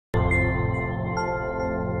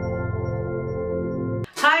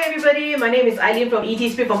Hi everybody, my name is Eileen from ET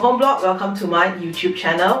Speak from Home Blog. Welcome to my YouTube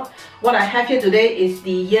channel. What I have here today is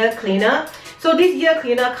the ear cleaner. So this ear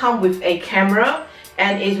cleaner comes with a camera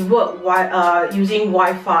and it works using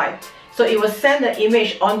Wi-Fi. So it will send the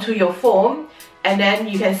image onto your phone and then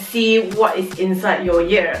you can see what is inside your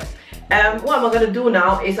ear. What I'm going to do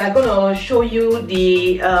now is I'm going to show you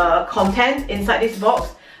the content inside this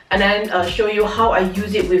box and then show you how I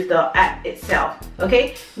use it with the app itself.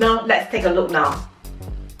 Okay, now let's take a look now.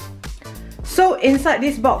 So inside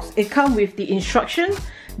this box, it comes with the instruction,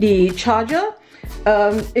 the charger.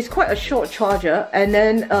 It's quite a short charger, and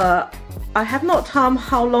then I have not timed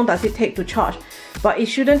how long does it take to charge, but it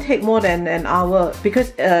shouldn't take more than an hour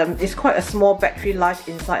because it's quite a small battery life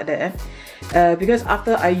inside there. Because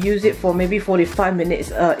after I use it for maybe 45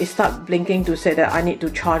 minutes, it starts blinking to say that I need to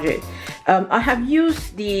charge it. I have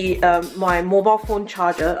used the my mobile phone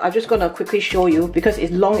charger. I'm just gonna quickly show you because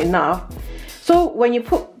it's long enough. So when you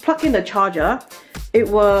plug in the charger, it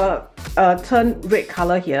will turn red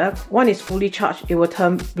color here. One is fully charged, it will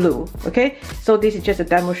turn blue. Okay, so this is just a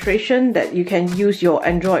demonstration that you can use your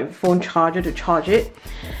Android phone charger to charge it.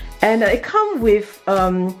 And it comes with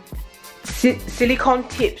silicone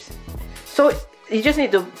tips. So you just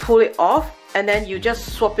need to pull it off and then you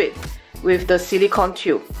just swap it with the silicone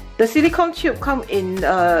tube. The silicone tube comes in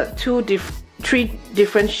three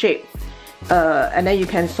different shapes. And then you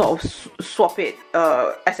can sort of swap it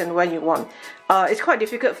as and when you want. It's quite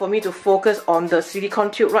difficult for me to focus on the silicone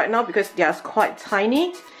tube right now because they are quite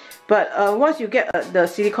tiny. But once you get the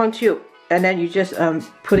silicone tube and then you just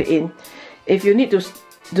put it in. If you need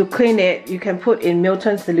to clean it, you can put in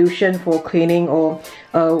Milton solution for cleaning or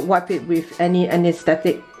wipe it with any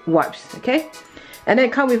anesthetic wipes. Okay, and then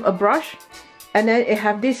it comes with a brush, and then it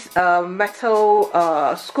have this metal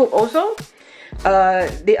scoop also.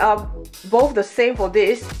 They are both the same for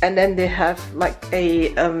this, and then they have like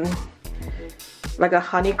a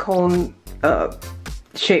honeycomb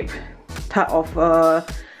shape type of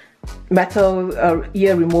metal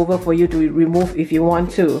ear remover for you to remove if you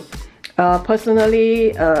want to.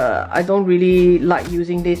 Personally, I don't really like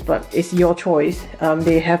using this, but it's your choice.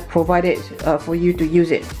 They have provided for you to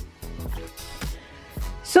use it.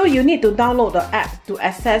 So you need to download the app to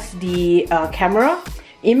access the camera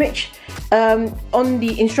image. On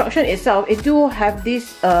the instruction itself, it do have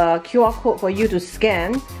this QR code for you to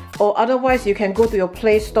scan, or otherwise you can go to your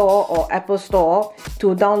Play Store or Apple Store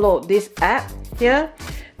to download this app here.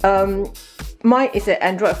 Mine is an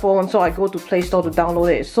Android phone, so I go to Play Store to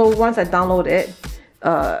download it. So once I download it,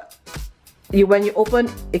 when you open,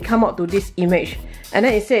 it come out to this image, and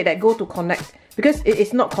then it says that go to connect because it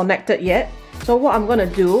is not connected yet. So what I'm gonna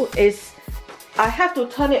do is I have to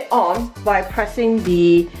turn it on by pressing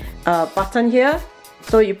the button here.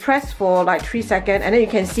 So you press for like 3 seconds and then you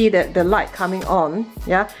can see that the light coming on,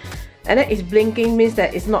 yeah, and then it's blinking, means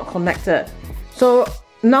that it's not connected. So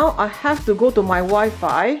now I have to go to my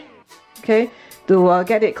Wi-Fi, okay, to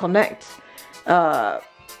get it connect. So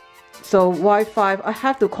Wi-Fi, I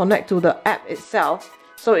have to connect to the app itself,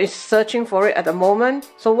 so it's searching for it at the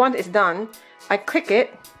moment. So once it's done, I click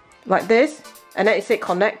it like this and then it says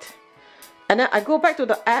connect. And then I go back to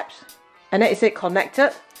the apps and then it says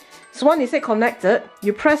connected. So when it says connected,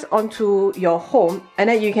 you press onto your home and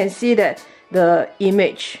then you can see that the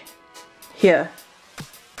image here.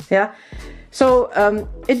 Yeah. So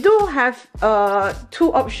it do have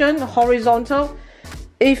two options, horizontal.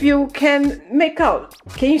 If you can make out,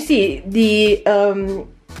 can you see the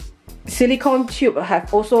silicone tube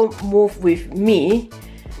have also moved with me,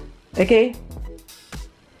 okay?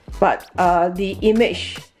 But the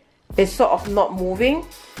image is sort of not moving.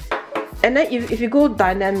 And then if you go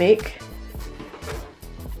dynamic,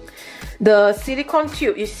 the silicone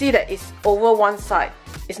tube, you see that it's over one side.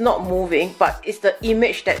 It's not moving, but it's the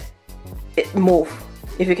image that it moves.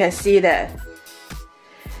 If you can see that.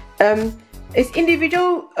 It's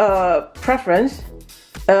individual preference.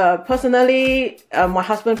 Personally, my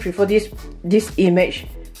husband prefer this image.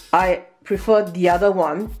 I prefer the other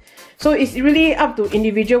one. So it's really up to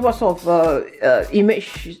individual what sort of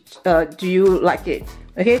image do you like it.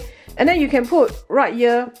 Okay, and then you can put right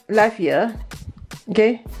ear, left ear.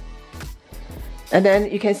 Okay, and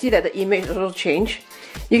then you can see that the image also change.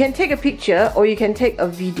 You can take a picture or you can take a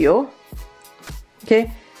video.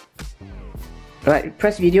 Okay, right,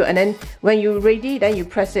 press video, and then when you're ready, then you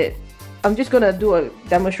press it. I'm just gonna do a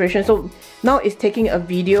demonstration. So now it's taking a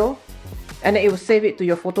video and then it will save it to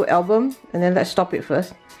your photo album. And then let's stop it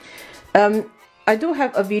first. I do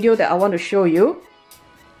have a video that I want to show you.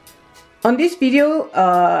 On this video,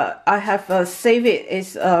 I have saved it.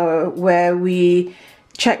 It's where we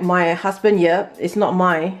check my husband here. It's not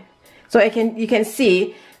mine. So you can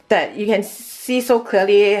see that you can see so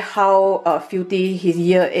clearly how filthy his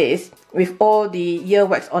ear is with all the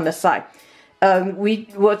earwax on the side. We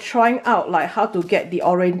were trying out like how to get the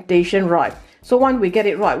orientation right. So once we get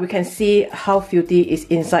it right, we can see how filthy is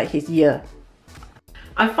inside his ear.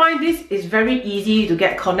 I find this is very easy to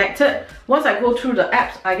get connected. Once I go through the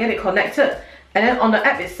apps, I get it connected. And then on the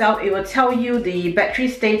app itself, it will tell you the battery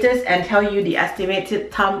status and tell you the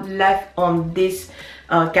estimated time left on this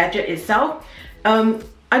gadget itself.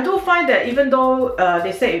 I do find that even though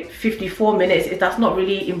they say 54 minutes, it does not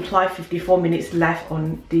really imply 54 minutes left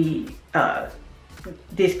on the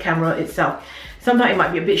this camera itself. Sometimes it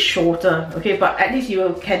might be a bit shorter, okay, but at least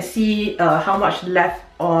you can see how much left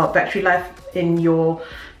or battery life in your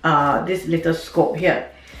this little scope here.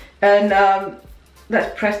 And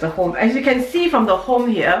let's press the home. As you can see from the home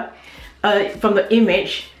here, from the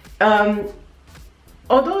image,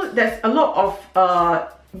 although there's a lot of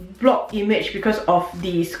block image because of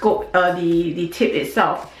the scope, the tip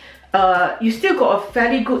itself, you still got a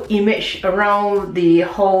fairly good image around the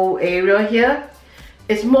whole area here.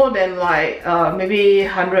 It's more than like maybe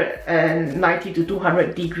 190 to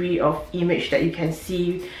 200 degree of image that you can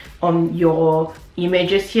see on your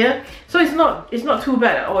images here. So it's not too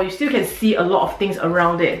bad at all. You still can see a lot of things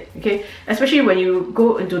around it, okay, especially when you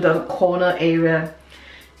go into the corner area.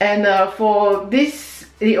 And for this,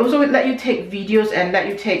 they also let you take videos and let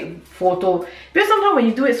you take photo, because sometimes when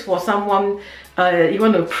you do it for someone, you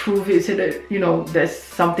want to prove it so that you know there's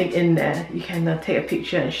something in there. You can take a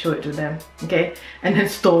picture and show it to them, okay, and then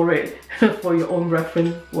store it for your own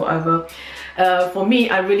reference, whatever. For me,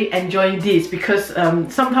 I really enjoy this because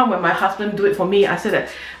sometimes when my husband do it for me, I say that,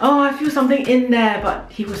 oh, I feel something in there,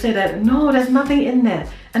 but he will say that no, there's nothing in there,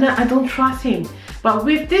 and I don't trust him. But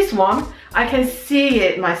with this one, I can see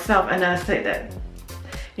it myself, and I say that,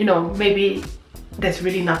 you know, maybe there's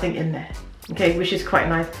really nothing in there, okay, which is quite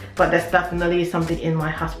nice. But there's definitely something in my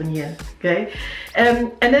husband's ear, okay.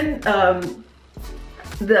 And then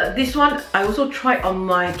this one I also tried on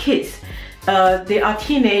my kids. They are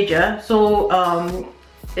teenagers, so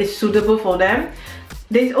it's suitable for them.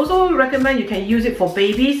 They also recommend you can use it for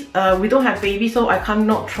babies. We don't have babies, so I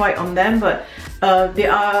cannot try it on them, but they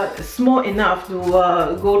are small enough to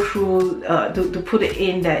go through, to put it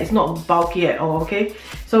in there. It's not bulky at all, okay?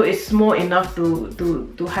 So it's small enough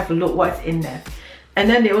to have a look what's in there. And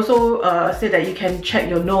then they also say that you can check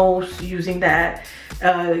your nose using that,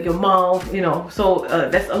 your mouth, you know. So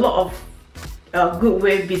there's a lot of good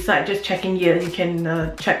way besides just checking here. You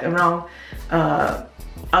can check around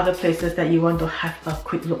other places that you want to have a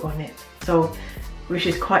quick look on it. So, which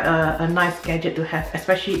is quite a nice gadget to have,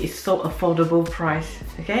 especially it's so affordable price,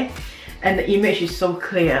 okay? And the image is so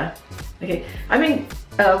clear, okay? I mean,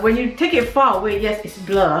 when you take it far away, yes, it's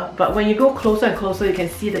blur, but when you go closer and closer, you can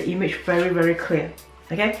see the image very, very clear,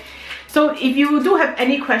 okay? So if you do have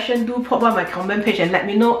any question, do pop by my comment page and let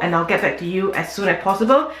me know, and I'll get back to you as soon as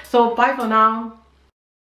possible. So bye for now.